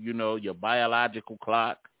against you. You know, your biological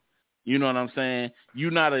clock. You know what I'm saying?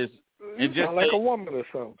 You're not as... You sound like a woman or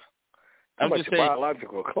something. I'm just saying,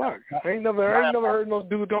 biological clock. I ain't never heard no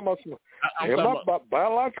dude talking about some. My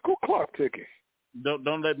biological clock ticking.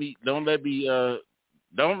 Don't let me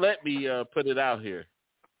put it out here.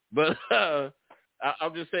 But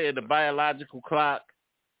I'm just saying the biological clock,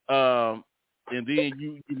 and then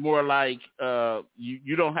you more like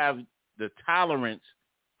you don't have the tolerance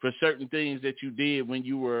for certain things that you did when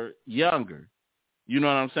you were younger. You know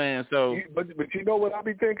what I'm saying? So, but you know what I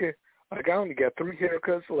be thinking? Like, I only got 3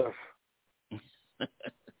 haircuts left. I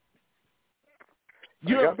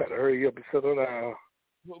better hurry up and settle down.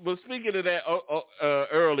 But speaking of that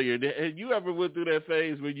earlier, had you ever went through that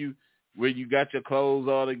phase where you got your clothes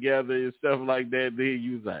all together and stuff like that? Then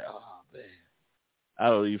you was like, oh man, I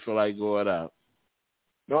don't even feel like going out.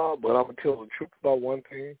 No, but I'm gonna tell the truth about one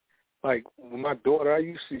thing. Like with my daughter, I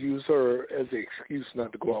used to use her as an excuse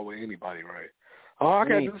not to go out with anybody, right? Oh, I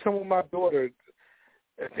gotta do something with my daughter.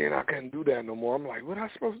 And then I couldn't do that no more. I'm like, what am I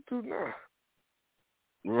supposed to do now?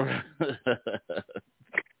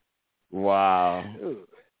 Wow.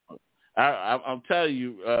 I'm telling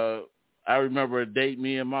you, I remember a date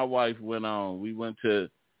me and my wife went on. We went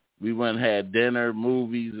and had dinner,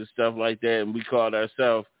 movies, and stuff like that, and we called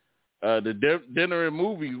ourselves the dinner and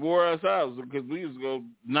movies wore us out because we used to go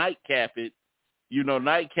nightcap it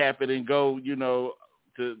and go, you know,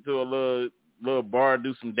 to a little bar,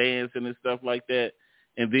 do some dancing and stuff like that.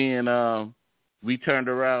 And then we turned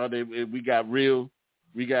around and we got real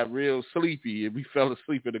sleepy and we fell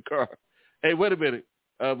asleep in the car. Hey, wait a minute.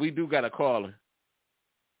 We do got a caller.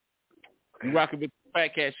 You rocking with the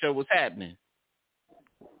Fat Cat Show. What's happening?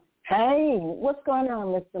 Hey, what's going on,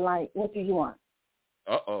 Mr. Light? What do you want?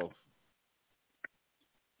 Uh-oh.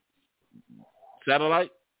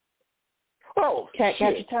 Satellite? Oh, Cat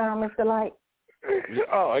got your turn, Mr. Light?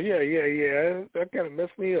 Oh, yeah. That kind of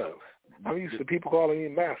messed me up. I'm used to people calling me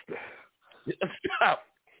master. Stop.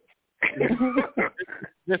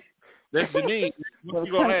 That's Janine. What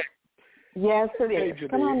you gonna ask? Yes, it is. Hey,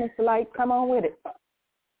 come on, Mr. Light. Come on with it.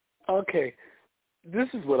 Okay. This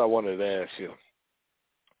is what I wanted to ask you.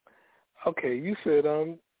 Okay, you said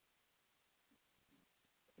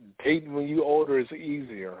dating when you older is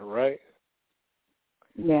easier, right?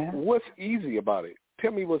 Yeah. What's easy about it?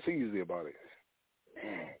 Tell me what's easy about it.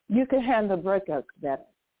 You can handle breakups better.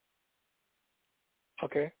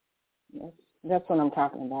 Okay. Yes, that's what I'm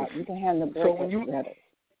talking about. You can handle breakups better.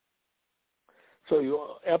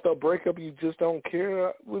 So after a breakup, you just don't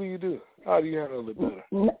care? What do? How do you handle it better?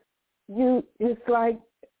 It's like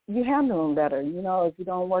you handle them better. You know, if you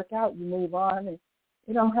don't work out, you move on, and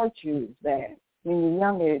it don't hurt you as bad. When you're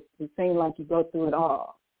younger, it seems like you go through it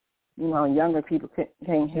all. You know, younger people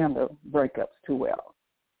can't handle breakups too well.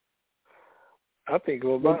 I think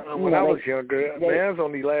when I was younger, man's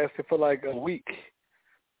only lasted for like a week.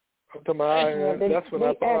 I'm talking about, that's when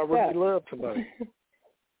I thought I really loved somebody.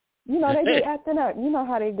 You know, they be acting up. You know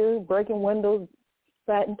how they do, breaking windows,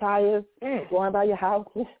 flattening tires, going by your house.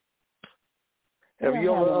 Have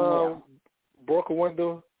you ever broke a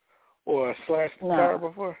window or slashed a tire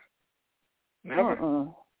before? Never?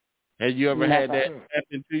 Have you ever had that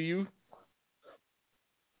happen to you?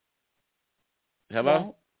 Hello?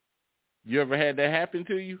 What? You ever had that happen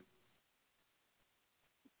to you?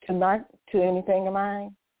 To anything of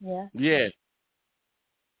mine? Yeah. Yeah.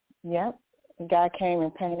 Yep. The guy came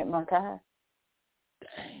and painted my car.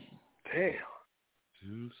 Damn.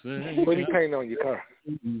 What did he paint on your car?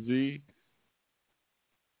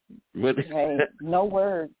 Hey, no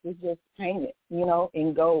words. He just painted, you know,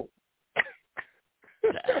 in gold.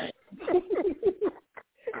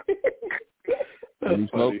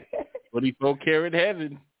 24 karat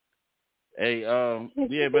heaven. Hey,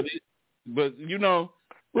 yeah, but you know,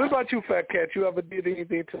 What about you, Fat Cat? You ever did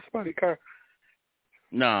anything to somebody's car?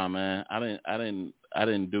 Nah, man, I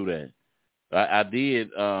didn't do that. I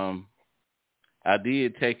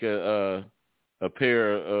did take a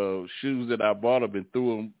pair of shoes that I bought them and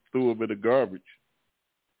threw them in the garbage.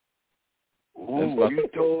 Ooh, you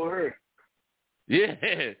told her. Yeah.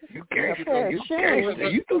 You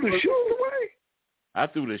threw the shoes away? I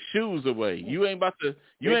threw the shoes away. You ain't about to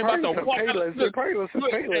walk out. They probably was some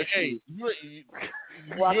Payless shoes.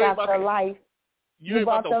 Walk out the life. You ain't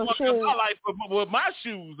about to walk out shoes. my life with my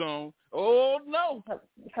shoes on. Oh no.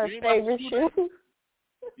 Her favorite shoes.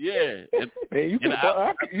 Yeah. Man, you could have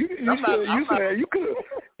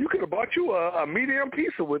bought you a medium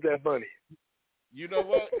pizza with that money. You know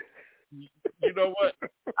what?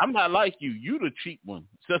 I'm not like you. You the cheap one.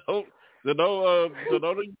 So don't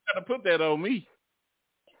you gotta put that on me.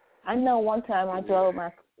 I know one time I drove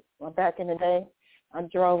back in the day, I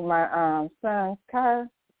drove my son's car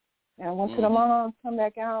and I went to the mall, come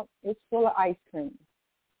back out, it's full of ice cream.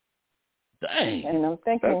 Dang. And I'm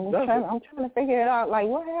thinking, I'm trying to figure it out, like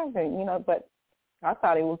what happened, but I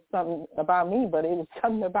thought it was something about me, but it was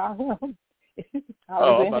something about him. I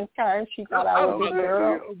was in his car and she thought I was a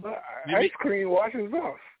girl. Ice cream washes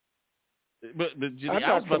off. But Jenny, I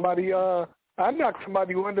knocked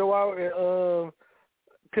somebody's window out and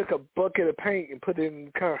took a bucket of paint and put it in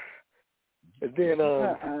the car. And then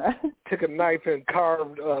took a knife and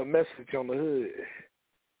carved a message on the hood.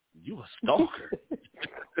 You a stalker.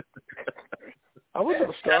 I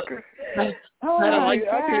wasn't a stalker. I did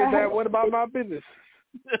that. What about my business?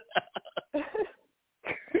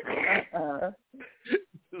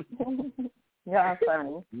 Yeah,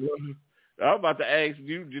 funny. I'm about to ask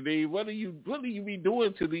you, Janine, what do you be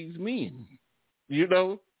doing to these men? These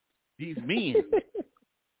men.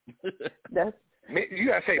 You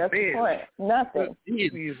gotta say that's men. The point. Nothing.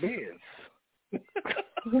 These men.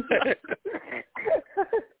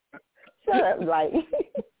 Shut up, Light.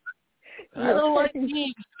 I don't like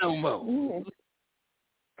men no more.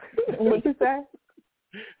 What you say?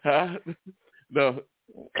 Huh? No.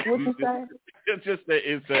 What you say? It's just an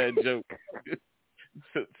inside joke.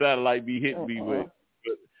 Sounded like be hitting me with.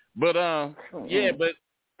 But yeah, but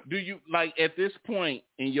do you like at this point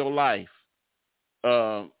in your life?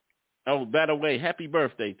 Oh, by the way, happy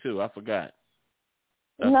birthday too. I forgot.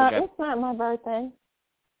 It's not my birthday.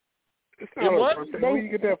 It's not my birthday. Where you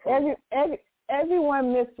get that from?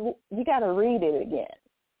 Everyone missed. You got to read it again.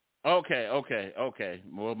 Okay.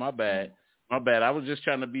 Well, my bad. I was just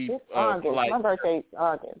trying to be polite. My birthday's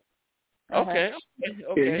August. Okay.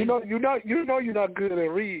 Yeah, you know you're not good at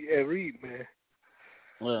read, man.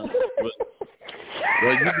 Well,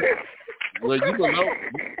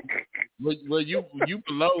 you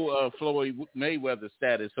below Floyd Mayweather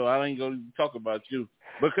status, so I ain't gonna talk about you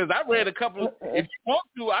because I read a couple. If you want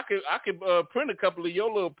to, I could print a couple of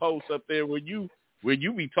your little posts up there where you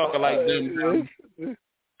be talking like them.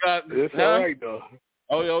 It's all right though.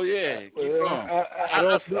 Oh yeah. I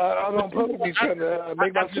don't publicly trying to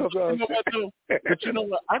make myself. But you know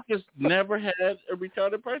what? I just never had a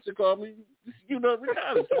retarded person call me,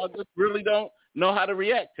 retarded. So I just really don't know how to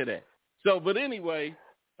react to that. So, but anyway,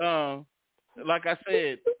 like I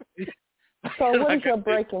said. So what is your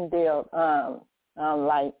breaking deal?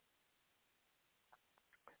 Like.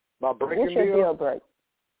 My breaking what's your deal break?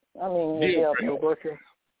 I mean, your deal breaker.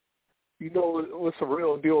 You know what's a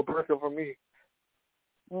real deal breaker for me?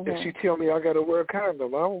 Mm-hmm. If she tell me I got to wear a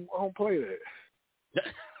condom, I don't play that.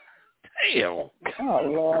 Damn. Oh,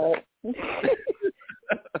 Lord.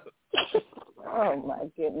 Oh, my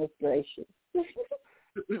goodness gracious.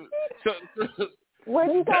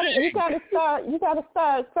 Well, you gotta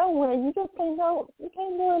start somewhere. You just can't go. You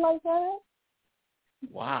can't do it like that.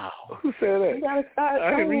 Wow. Who said that? You gotta start.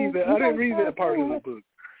 I didn't read that part of the book.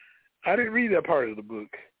 I didn't read that part of the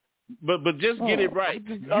book. But just get it right.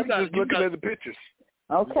 I'm just looking at the pictures.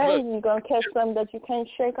 Okay, you're going to catch something that you can't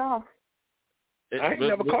shake off. I ain't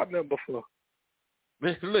never caught them before.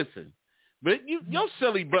 Listen, but your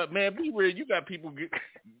silly butt, man, be real. You got people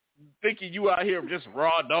thinking you out here just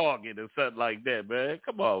raw dogging or something like that, man.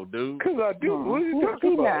 Come on, dude. Because I do. What are you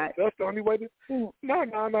talking about? That's the only way to...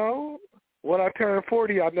 No. When I turned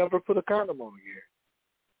 40, I never put a condom on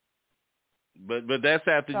again. But that's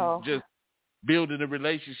after you just building a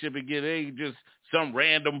relationship again. It ain't just some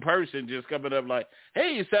random person just coming up like,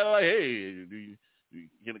 hey, it sounded like, hey,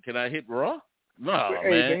 can I hit raw? No,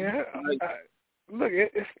 man. Look,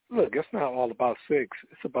 it's not all about sex.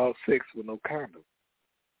 It's about sex with no condom.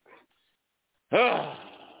 I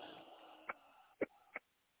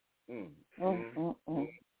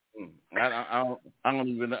don't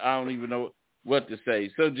even know. what to say.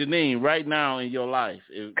 So Janine, right now in your life,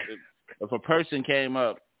 if a person came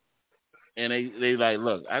up and they like,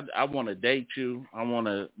 look, I want to date you,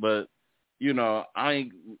 but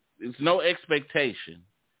it's no expectation.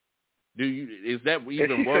 Is that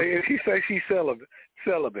even worth it? If she say she's celibate,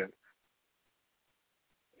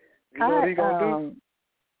 you know what he gonna do?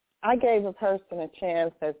 I gave a person a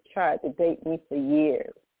chance that's tried to date me for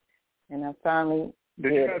years, and I finally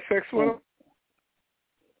did. You have sex with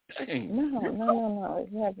him? No.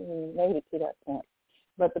 It hasn't related to that point.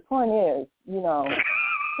 But the point is,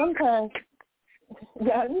 sometimes,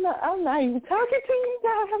 I'm not even talking to you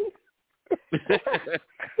guys.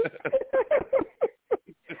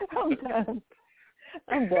 I'm done.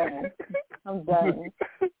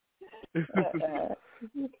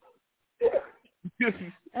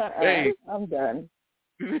 Hey, I'm done.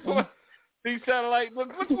 He sounded like, look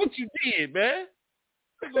what you did, man.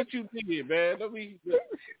 Look what you did, man.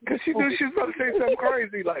 Because she knew she was going to say something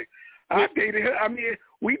crazy. Like, I dated her. I mean,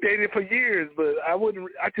 we dated for years, but I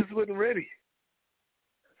just wasn't ready.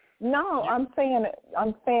 No, I'm saying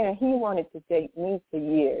he wanted to date me for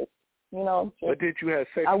years. But did you have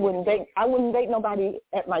sex? I wouldn't date nobody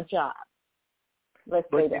at my job. Let's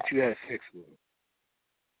say that. But did you have sex with him?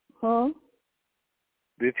 Huh?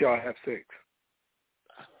 Did y'all have sex?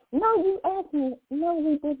 No, you asked me. No,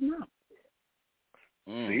 we did not.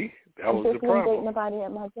 See, that was the problem. I just wouldn't date nobody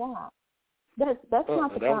at my job. That's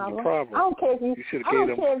not the problem. Was the problem. I don't care if you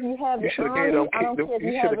have it early. I don't care if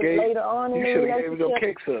you have it later on in the relationship. You should have gave them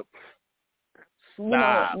cakes up.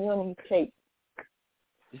 Stop. You don't need cake.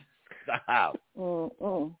 Stop.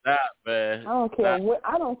 Stop, man.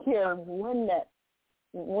 I don't care when that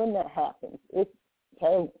happens. It's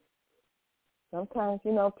sometimes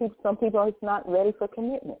some people are just not ready for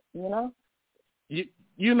commitment. You know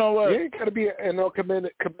what? You ain't got to be in no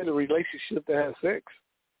committed relationship to have sex.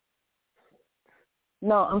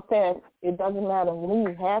 No, I'm saying it doesn't matter when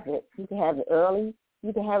you have it. You can have it early.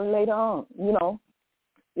 You can have it later on.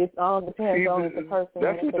 It all depends on the person.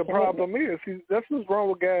 That's what the problem is. That's what's wrong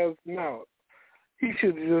with guys now. He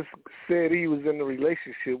should have just said he was in a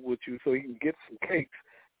relationship with you so he can get some cakes,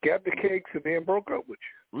 got the cakes, and then broke up with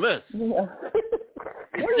you. Listen. Yeah.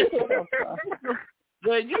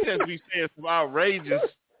 Man, you just be saying some outrageous,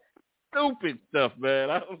 stupid stuff, man.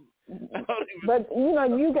 I don't even... But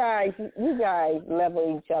you guys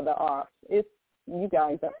level each other off. You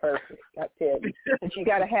guys are perfect, I tell you. But you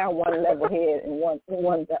got to have one level head and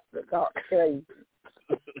one that's dark crazy.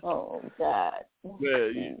 Oh God.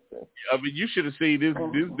 Man, you should have seen this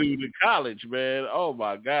dude in college, man. Oh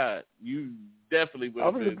my God, you definitely would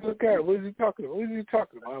have been. I was a good guy. What is he talking about?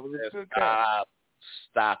 I was a good guy.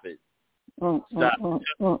 Stop it. But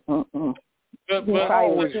Let me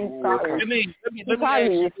was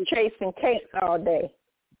chasing cakes all day.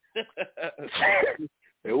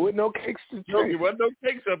 There wasn't no cakes to chase. There wasn't no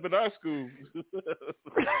cakes up in our school.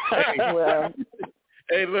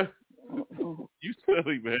 Hey, look, you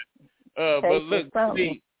silly, man. But look, let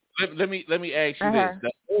me ask you this: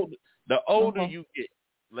 the older you get,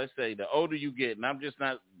 let's say the older you get, and I'm just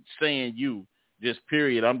not saying you, just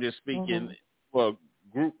period. I'm just speaking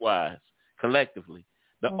group wise, collectively.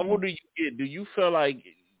 The older you get, do you feel like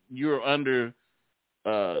you're under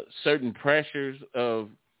certain pressures of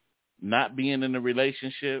not being in a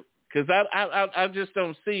relationship? Because I just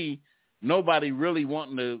don't see nobody really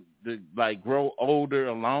wanting to like grow older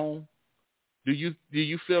alone. Do you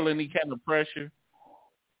feel any kind of pressure?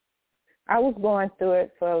 I was going through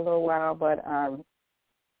it for a little while, but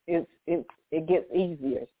it gets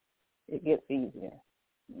easier. It gets easier.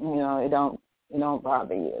 It don't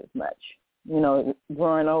bother you as much.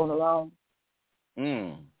 Growing old alone.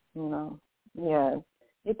 Yeah,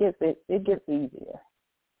 it gets easier.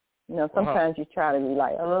 Sometimes you try to be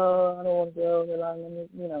like, oh, I don't want to go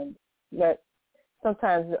along. That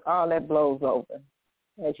sometimes all that blows over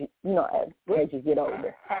as you get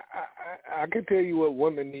older. I can tell you what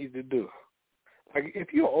women need to do. Like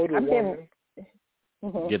if you're an older woman,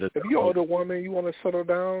 if you're an older woman, you want to settle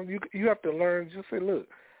down. You have to learn. Just say, look,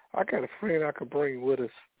 I got a friend I can bring with us.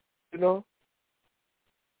 What?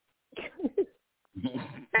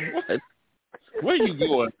 Where you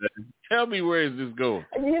going, man? Tell me, where is this going?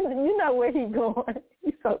 You know where he's going.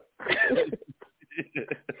 He's so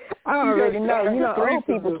I already know. Old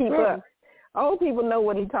people keep up. Old people know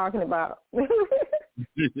what he's talking about.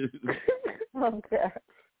 Okay.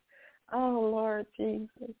 Oh, Lord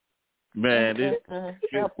Jesus. Man,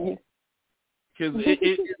 help you. Because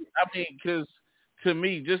to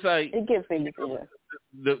me, just like it gets easier.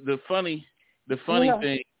 The funny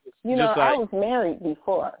thing. I was married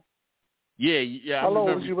before. Yeah. How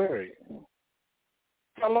long was you married?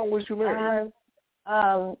 How long was you married?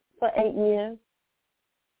 For 8 years.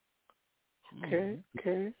 Okay.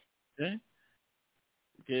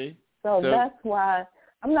 So that's why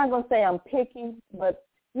I'm not gonna say I'm picky, but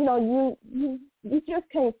you know, you just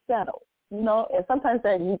can't settle, you know. And sometimes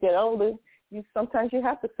as you get older, sometimes you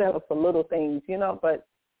have to settle for little things, you know. But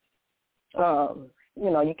you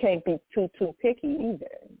know, you can't be too picky either.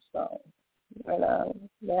 So, but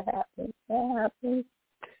that happens.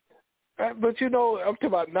 But you know, I'm talking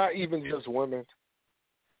about not even just women.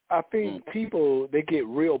 I think people, they get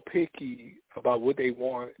real picky about what they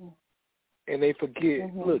want, and they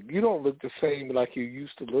forget. Look, you don't look the same like you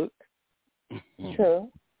used to look. True.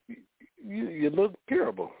 You look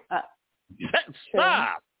terrible.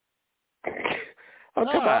 Stop. I'm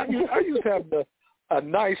talking about, I used to have a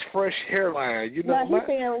nice fresh hairline. You know, he's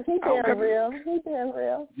being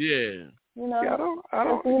real. Yeah. You know, yeah, I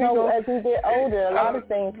don't. You know, as we get older, a lot of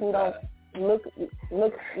things we don't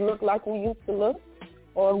look like we used to look,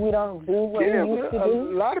 or we don't do what we used to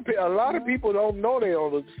do. A lot of people don't know they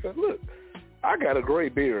don't look. Look, I got a gray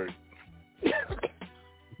beard.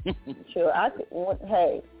 Sure, I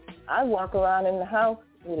walk around in the house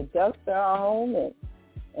with a duster on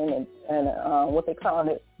and what they call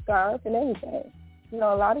it, scarf and everything. You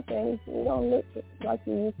know, a lot of things we don't look like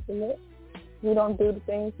we used to look. We don't do the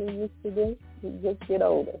things we used to do. We just get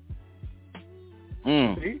older.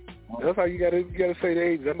 See? That's how you gotta say the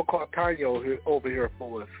age. I'm gonna call Tanya over here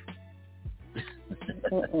for us.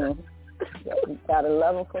 You gotta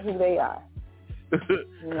love them for who they are.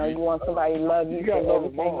 You know, you want somebody to love you, gotta for love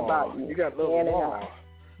everything them about you. You gotta love them all.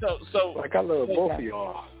 So like I love both of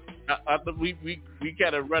y'all. We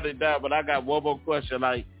gotta run it down, but I got one more question.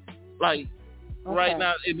 Like okay. Right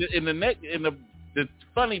now the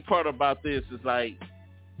funny part about this is like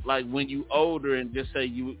when you older and just say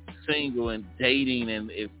you single and dating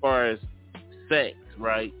and as far as sex,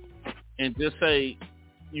 right? And just say,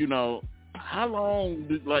 you know, how long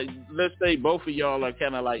let's say both of y'all are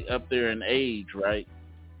kind of like up there in age, right?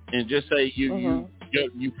 And just say you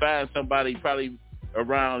find somebody probably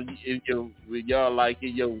around y'all like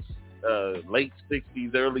in your late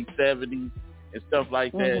 60s, early 70s and stuff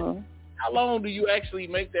like that. How long do you actually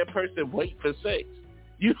make that person wait for sex?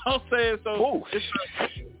 You know what I'm saying? So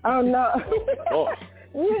oh no.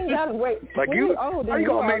 You ain't gotta wait. Like you, how you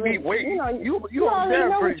gonna make me wait? You already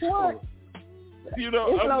know what you want. You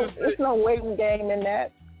know, it's no waiting game in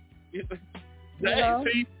that.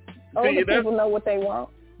 Older people know what they want.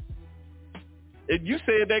 And you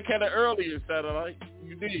said that kind of earlier, sounded like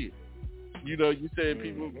you did. You know, you said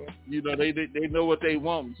people, you know, they know what they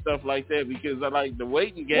want and stuff like that because I like the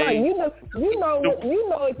waiting game. Right, you know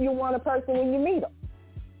if you want a person when you meet them.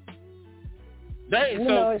 You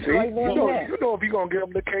know if you're gonna give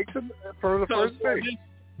them the cake for the first date.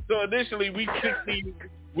 So initially we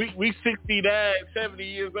 69, 70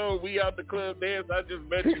 years old. We out the club dance. I just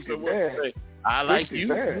met you. So what you say? I like you.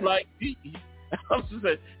 You like me. I'm just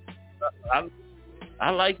saying. I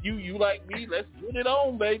like you. You like me. Let's get it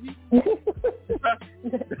on, baby.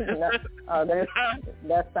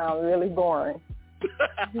 That sounds really boring.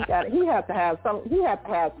 He has to have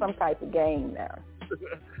some type of game now.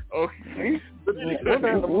 Okay.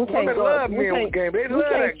 Women love men with game. They love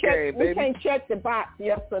that game, baby. We can't check the box,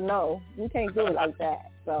 yes or no. We can't do it like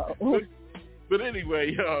that. So. But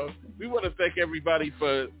anyway, y'all, we want to thank everybody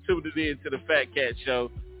for tuning in to the Fat Cat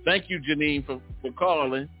Show. Thank you, Janine, for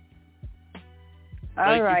calling.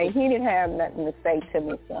 All right. He didn't have nothing to say to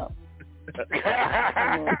me, so.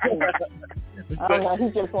 I don't know. He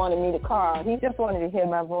just wanted me to call. He just wanted to hear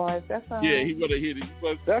my voice. That's all. Yeah, he wanted to hear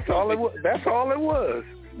it. That's all it was. That's all it was.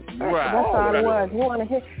 Right. That's all it was. You want to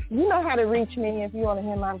hear? You know how to reach me if you want to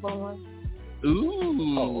hear my voice.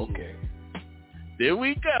 Ooh. Oh, okay. There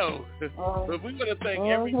we go. But we want to thank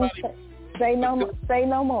everybody. Say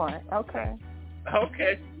no more. Okay.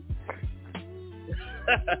 Okay.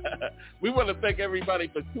 We want to thank everybody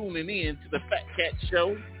for tuning in to the Fat Cat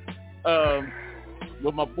Show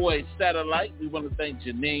with my boy Satellite. We want to thank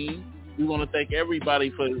Janine. We want to thank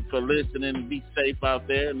everybody for listening and be safe out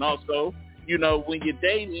there. And also, you know, when you're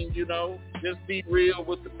dating, you know, just be real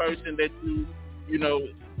with the person that you know,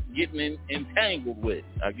 getting entangled with.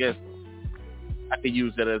 I guess I could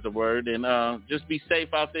use that as a word. And just be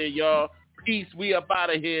safe out there, y'all. Peace. We up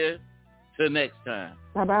out of here. Till next time.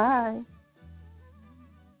 Bye-bye.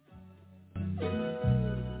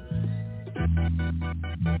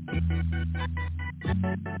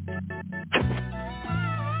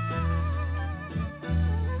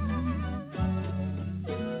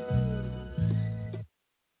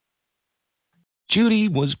 Judy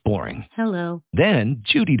was boring. Hello. Then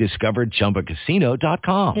Judy discovered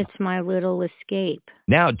ChumbaCasino.com. It's my little escape.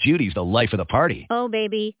 Now Judy's the life of the party. Oh,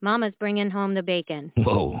 baby, mama's bringing home the bacon.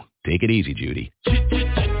 Whoa, take it easy, Judy.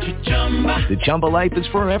 The Chumba life is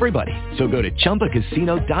for everybody. So go to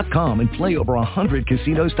ChumbaCasino.com and play over 100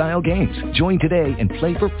 casino-style games. Join today and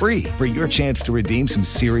play for free for your chance to redeem some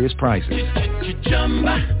serious prizes.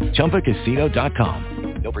 ChumbaCasino.com.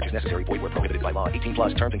 No purchase necessary. Void where prohibited by law. 18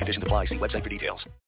 plus terms and conditions apply. See website for details.